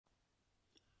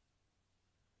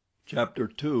Chapter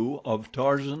 2 of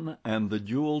Tarzan and the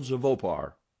Jewels of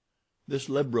Opar.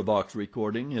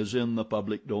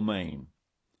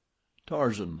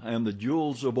 Tarzan and the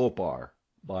Jewels of Opar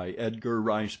by Edgar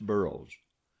Rice Burroughs.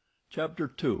 Chapter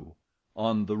 2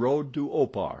 On the Road to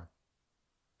Opar.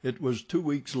 It was 2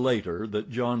 weeks later that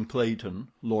John Clayton,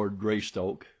 Lord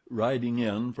Greystoke, riding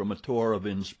in from a tour of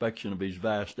inspection of his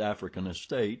vast African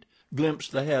estate,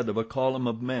 glimpsed the head of a column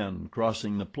of men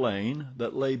crossing the plain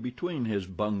that lay between his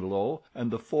bungalow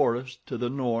and the forest to the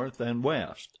north and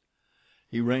west.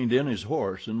 He reined in his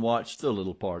horse and watched the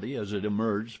little party as it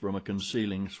emerged from a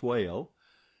concealing swale.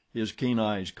 His keen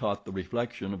eyes caught the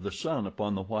reflection of the sun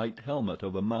upon the white helmet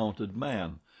of a mounted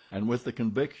man, and with the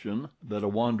conviction that a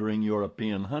wandering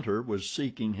European hunter was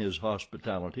seeking his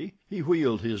hospitality, he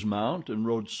wheeled his mount and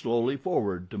rode slowly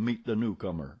forward to meet the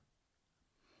newcomer.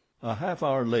 A half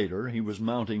hour later he was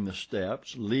mounting the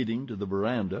steps leading to the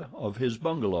veranda of his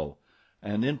bungalow,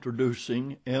 and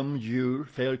introducing M. Jules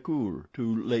Frecoult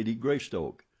to Lady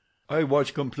Greystoke. "I was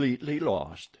completely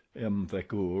lost," M.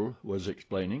 Frecoult was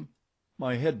explaining.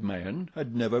 "My headman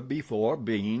had never before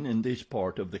been in this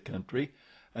part of the country,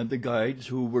 and the guides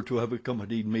who were to have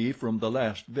accompanied me from the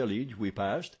last village we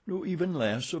passed knew even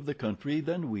less of the country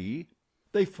than we.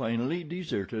 They finally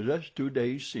deserted us 2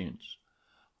 days since.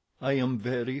 I am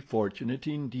very fortunate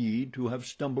indeed to have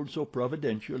stumbled so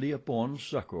providentially upon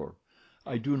succor.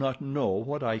 I do not know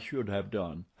what I should have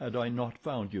done had I not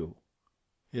found you."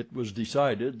 It was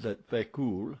decided that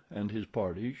Frecoult and his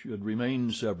party should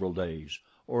remain several days,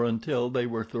 or until they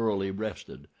were thoroughly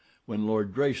rested, when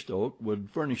Lord Greystoke would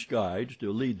furnish guides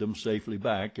to lead them safely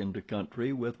back into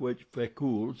country with which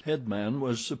Frecoult's headman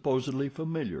was supposedly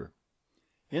familiar.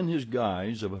 In his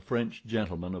guise of a French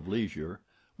gentleman of leisure,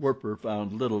 Werper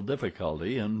found little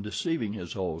difficulty in deceiving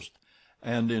his host,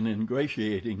 and in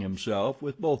ingratiating himself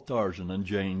with both Tarzan and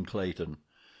Jane Clayton;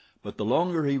 but the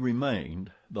longer he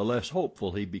remained, the less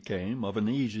hopeful he became of an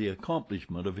easy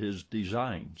accomplishment of his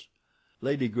designs.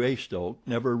 Lady Greystoke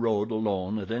never rode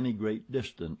alone at any great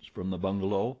distance from the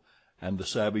bungalow, and the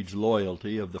savage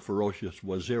loyalty of the ferocious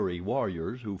Waziri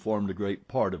warriors who formed a great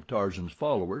part of Tarzan's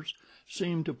followers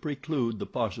seemed to preclude the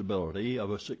possibility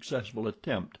of a successful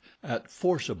attempt at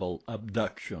forcible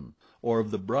abduction, or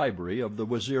of the bribery of the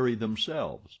Waziri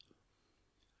themselves.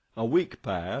 A week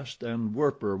passed, and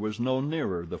Werper was no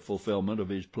nearer the fulfillment of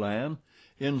his plan,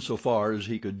 in so far as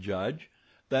he could judge,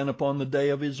 than upon the day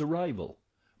of his arrival.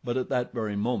 But at that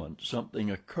very moment something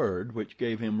occurred which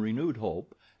gave him renewed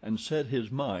hope, and set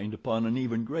his mind upon an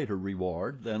even greater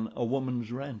reward than a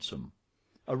woman's ransom.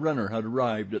 A runner had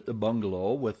arrived at the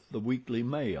bungalow with the weekly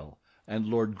mail, and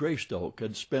Lord Greystoke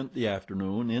had spent the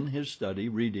afternoon in his study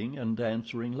reading and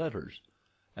answering letters.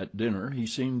 At dinner he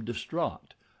seemed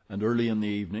distraught, and early in the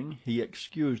evening he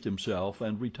excused himself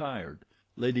and retired,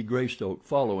 Lady Greystoke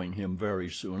following him very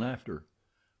soon after.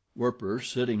 Werper,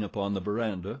 sitting upon the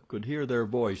veranda, could hear their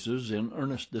voices in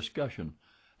earnest discussion,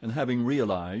 and having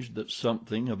realized that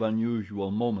something of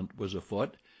unusual moment was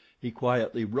afoot, he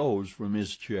quietly rose from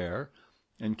his chair,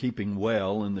 and keeping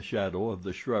well in the shadow of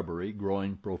the shrubbery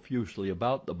growing profusely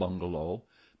about the bungalow,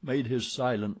 made his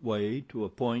silent way to a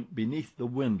point beneath the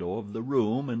window of the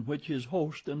room in which his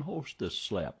host and hostess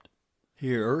slept.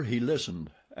 Here he listened,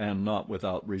 and not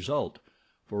without result,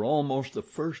 for almost the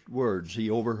first words he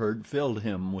overheard filled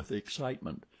him with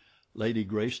excitement. Lady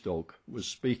Greystoke was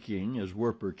speaking as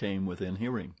Werper came within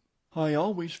hearing. "I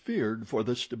always feared for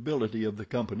the stability of the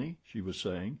company," she was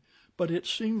saying, "but it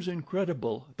seems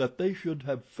incredible that they should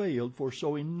have failed for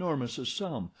so enormous a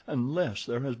sum, unless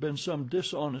there has been some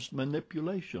dishonest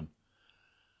manipulation."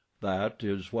 "That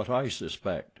is what I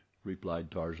suspect," replied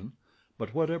Tarzan;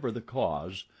 "but whatever the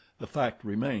cause, the fact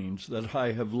remains that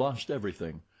I have lost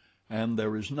everything, and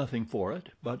there is nothing for it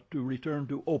but to return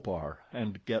to Opar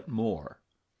and get more."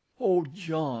 "Oh,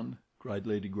 John," cried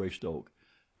Lady Greystoke,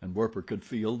 and Werper could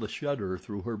feel the shudder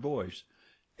through her voice,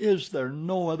 "is there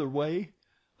no other way?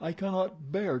 I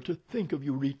cannot bear to think of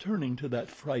you returning to that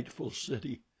frightful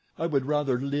city. I would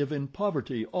rather live in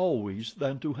poverty always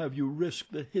than to have you risk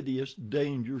the hideous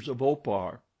dangers of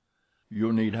Opar."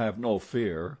 "You need have no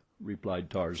fear," replied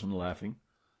Tarzan, laughing.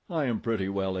 "I am pretty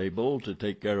well able to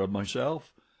take care of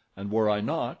myself, and were I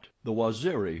not, the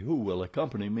Waziri who will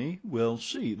accompany me will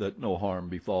see that no harm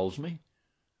befalls me."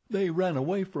 "They ran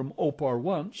away from Opar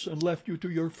once and left you to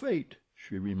your fate,"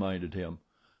 she reminded him.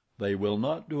 "They will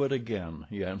not do it again,"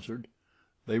 he answered.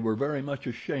 "They were very much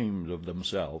ashamed of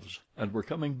themselves, and were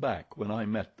coming back when I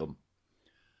met them."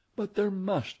 "But there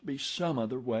must be some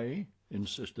other way,"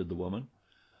 insisted the woman.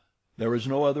 "There is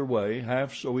no other way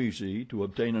half so easy to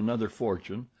obtain another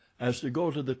fortune as to go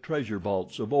to the treasure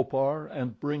vaults of Opar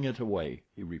and bring it away,"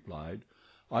 he replied.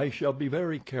 "I shall be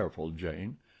very careful,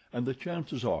 Jane, and the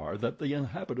chances are that the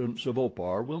inhabitants of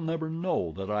Opar will never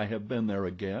know that I have been there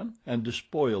again and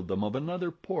despoiled them of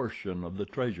another portion of the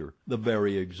treasure, the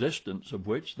very existence of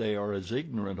which they are as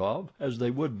ignorant of as they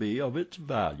would be of its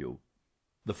value."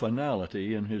 The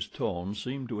finality in his tone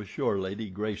seemed to assure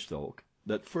Lady Greystoke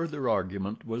that further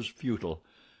argument was futile,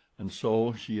 and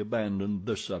so she abandoned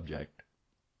the subject.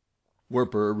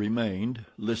 Werper remained,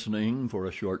 listening for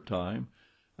a short time,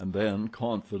 and then,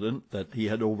 confident that he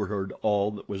had overheard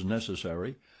all that was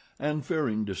necessary, and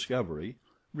fearing discovery,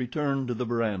 returned to the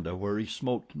veranda, where he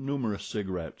smoked numerous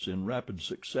cigarettes in rapid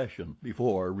succession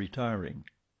before retiring.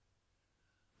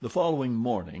 The following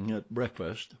morning at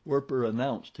breakfast Werper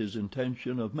announced his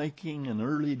intention of making an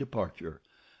early departure,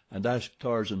 and asked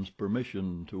Tarzan's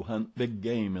permission to hunt big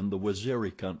game in the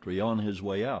Waziri country on his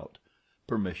way out,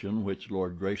 permission which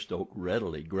Lord Greystoke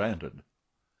readily granted.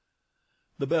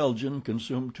 The Belgian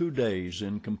consumed 2 days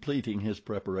in completing his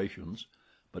preparations,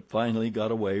 but finally got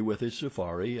away with his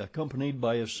safari, accompanied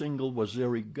by a single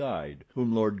Waziri guide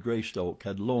whom Lord Greystoke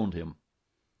had loaned him.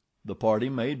 The party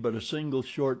made but a single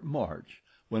short march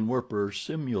when Werper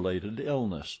simulated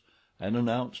illness, and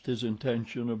announced his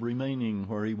intention of remaining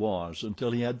where he was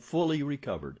until he had fully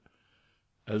recovered.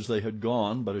 As they had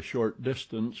gone but a short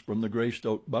distance from the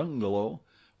Greystoke bungalow,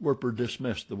 Werper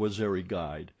dismissed the Waziri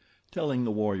guide, telling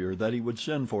the warrior that he would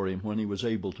send for him when he was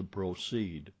able to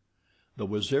proceed. The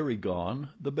Waziri gone,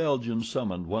 the Belgian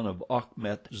summoned one of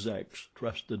Achmet Zek's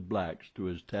trusted blacks to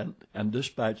his tent, and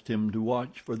dispatched him to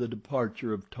watch for the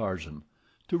departure of Tarzan,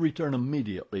 to return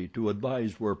immediately to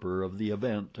advise Werper of the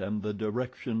event and the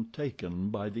direction taken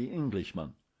by the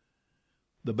Englishman.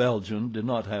 The Belgian did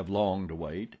not have long to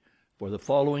wait, for the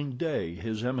following day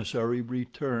his emissary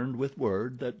returned with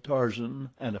word that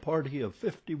Tarzan and a party of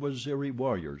 50 Waziri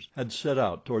warriors had set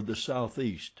out toward the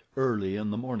southeast early in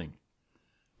the morning.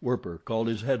 Werper called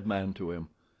his headman to him,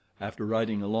 after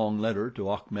writing a long letter to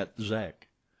Achmet Zek.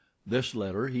 This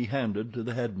letter he handed to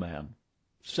the headman.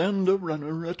 "Send a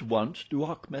runner at once to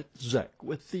Achmet Zek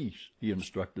with these," he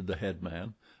instructed the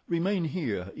headman. "Remain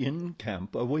here in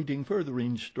camp awaiting further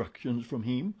instructions from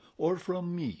him or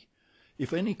from me.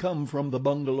 If any come from the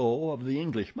bungalow of the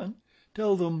Englishman,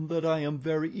 tell them that I am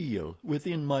very ill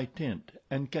within my tent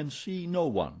and can see no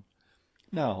one.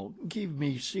 Now give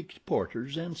me 6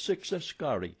 porters and 6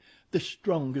 askari, the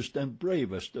strongest and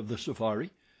bravest of the safari,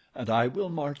 and I will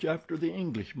march after the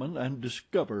Englishman and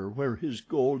discover where his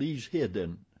gold is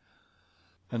hidden."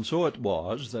 And so it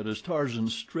was that as Tarzan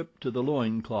stripped to the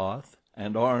loin cloth,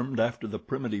 and armed after the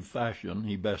primitive fashion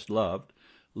he best loved,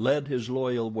 led his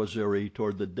loyal Waziri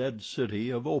toward the dead city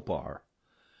of Opar.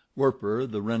 Werper,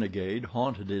 the renegade,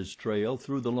 haunted his trail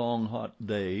through the long hot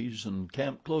days and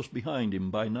camped close behind him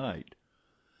by night.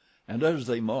 And as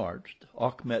they marched,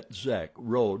 Achmet Zek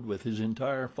rode with his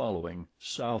entire following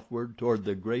southward toward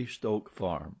the Greystoke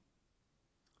farm.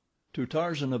 To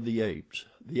Tarzan of the Apes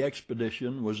the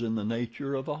expedition was in the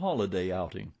nature of a holiday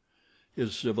outing.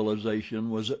 His civilization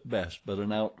was at best but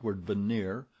an outward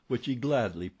veneer, which he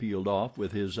gladly peeled off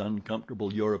with his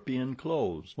uncomfortable European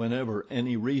clothes whenever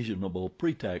any reasonable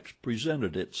pretext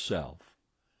presented itself.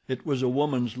 It was a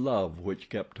woman's love which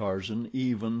kept Tarzan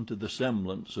even to the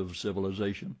semblance of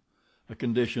civilization, a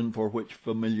condition for which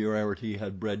familiarity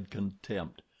had bred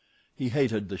contempt. He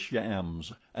hated the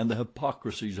shams and the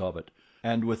hypocrisies of it,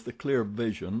 and with the clear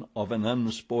vision of an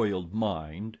unspoiled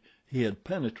mind he had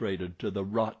penetrated to the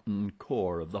rotten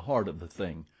core of the heart of the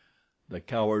thing, the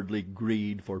cowardly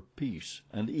greed for peace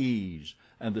and ease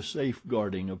and the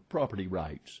safeguarding of property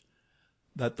rights.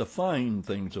 That the fine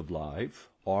things of life,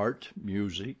 art,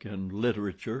 music, and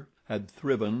literature, had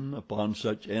thriven upon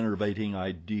such enervating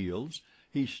ideals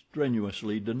he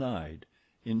strenuously denied,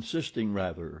 insisting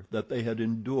rather that they had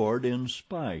endured in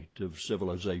spite of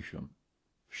civilization.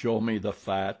 "Show me the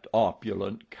fat,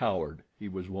 opulent coward," he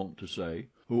was wont to say,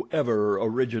 "who ever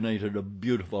originated a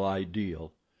beautiful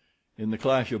ideal. In the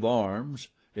clash of arms,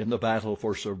 in the battle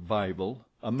for survival,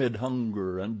 amid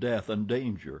hunger and death and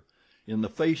danger, in the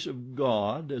face of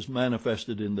God as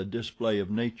manifested in the display of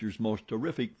nature's most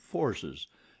terrific forces,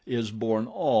 is born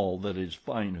all that is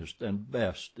finest and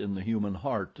best in the human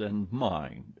heart and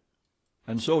mind."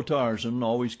 And so Tarzan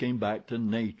always came back to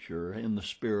nature in the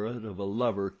spirit of a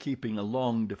lover keeping a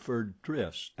long deferred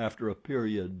tryst after a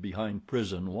period behind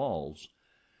prison walls.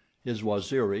 His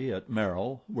Waziri at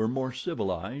Meroe were more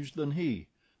civilized than he.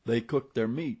 They cooked their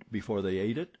meat before they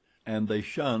ate it, and they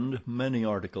shunned many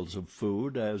articles of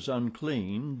food as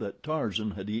unclean that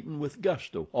Tarzan had eaten with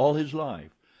gusto all his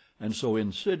life, and so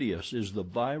insidious is the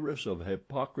virus of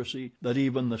hypocrisy that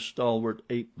even the stalwart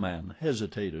ape man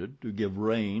hesitated to give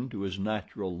rein to his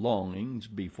natural longings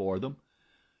before them.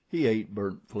 He ate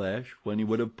burnt flesh when he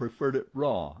would have preferred it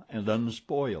raw and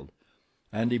unspoiled,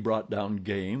 and he brought down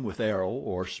game with arrow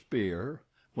or spear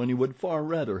when he would far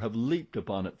rather have leaped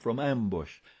upon it from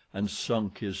ambush and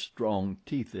sunk his strong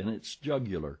teeth in its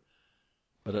jugular.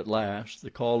 But at last the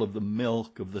call of the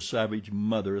milk of the savage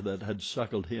mother that had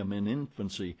suckled him in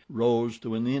infancy rose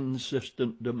to an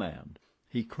insistent demand.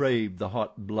 He craved the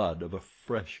hot blood of a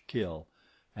fresh kill,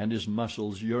 and his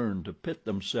muscles yearned to pit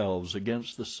themselves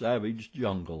against the savage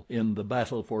jungle in the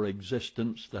battle for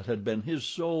existence that had been his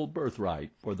sole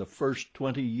birthright for the first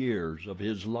 20 years of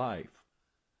his life.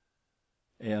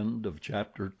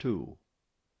 Chapter 3